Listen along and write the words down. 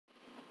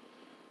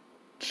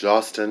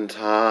Just in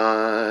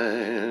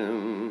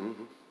time,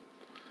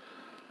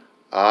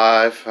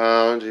 I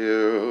found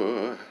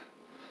you.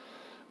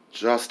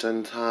 Just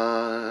in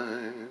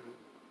time,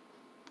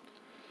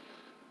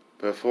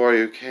 before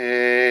you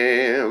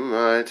came,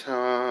 my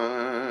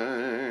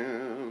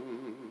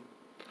time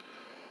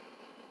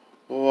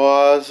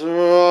was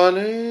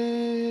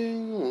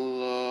running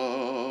low.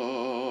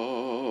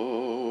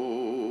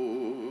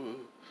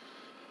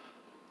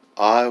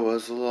 I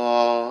was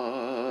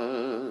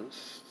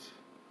lost.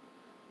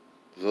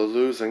 The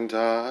losing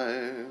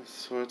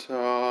dice were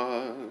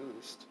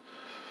tossed.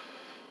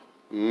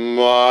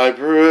 My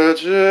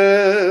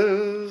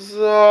bridges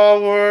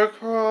all were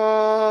crossed.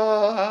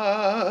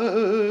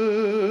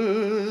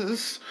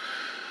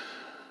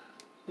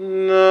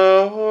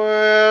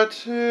 Nowhere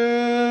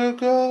to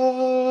go.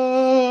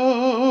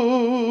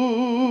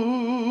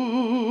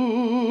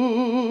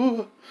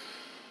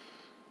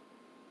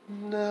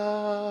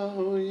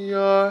 Now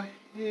you're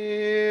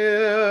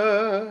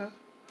here.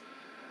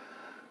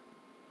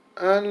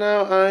 And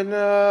now I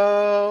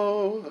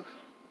know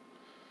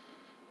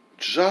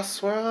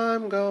just where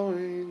I'm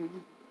going.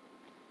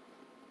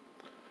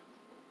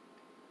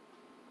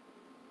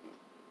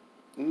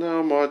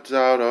 No more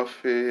doubt or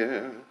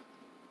fear.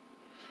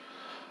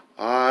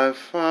 I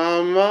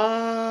found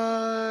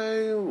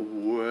my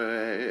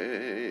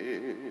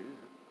way.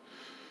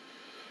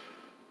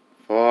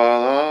 For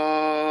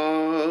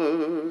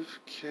love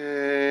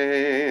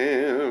came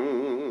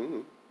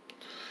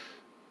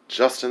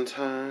just in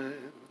time.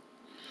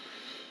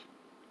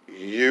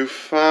 You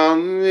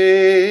found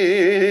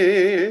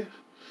me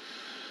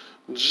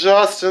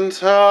just in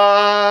time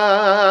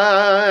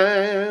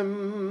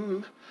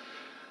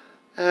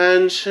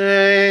and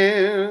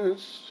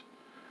changed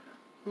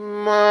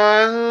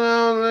my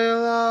lonely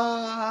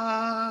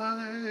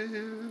life.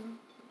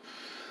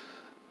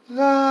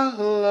 The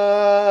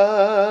lovely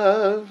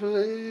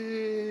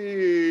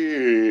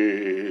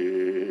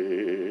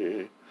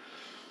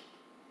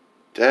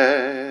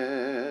day.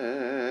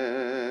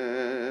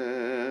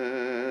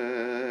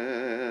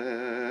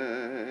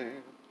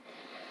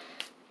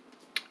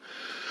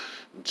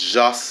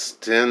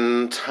 Just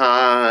in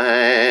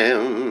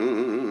time,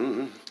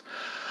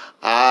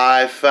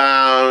 I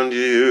found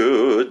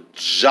you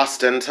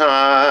just in time.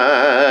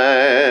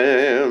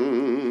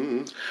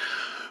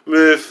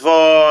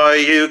 Before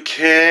you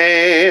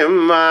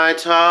came, my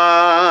time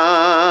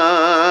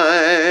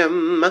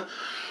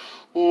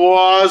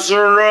was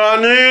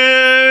running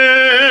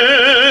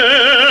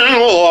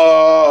low.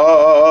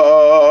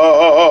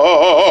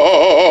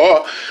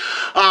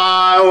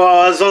 I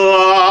was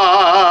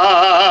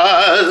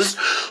lost.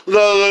 The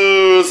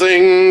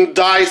losing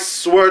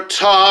dice were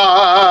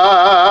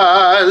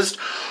tossed.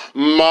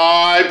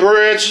 My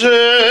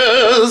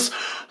bridges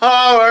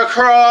are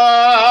crossed.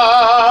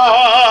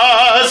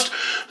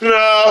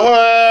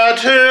 Nowhere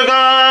to go.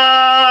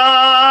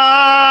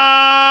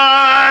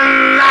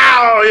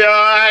 Now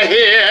you're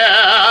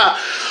here,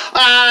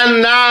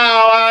 and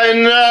now I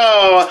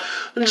know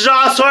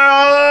just where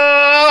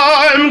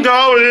I'm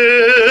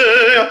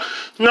going.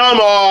 No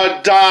more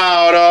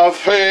doubt or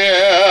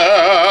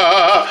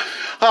fear.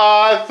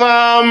 I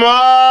found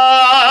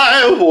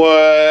my way,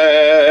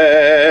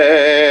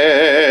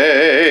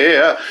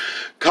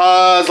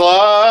 'cause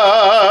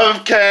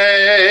love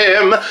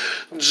came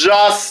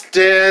just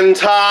in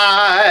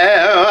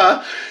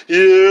time.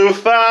 You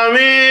found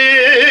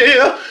me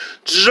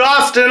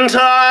just in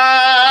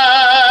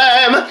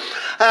time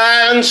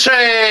and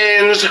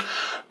changed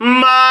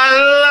my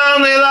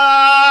lonely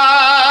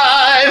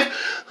life.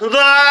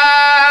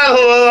 That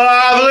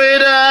lovely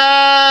day,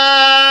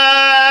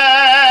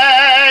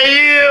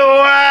 you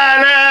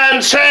went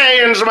and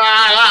changed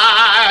my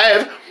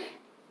life,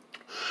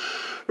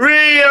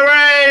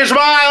 rearranged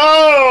my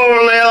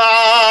lonely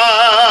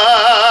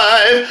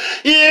life.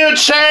 You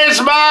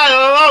changed my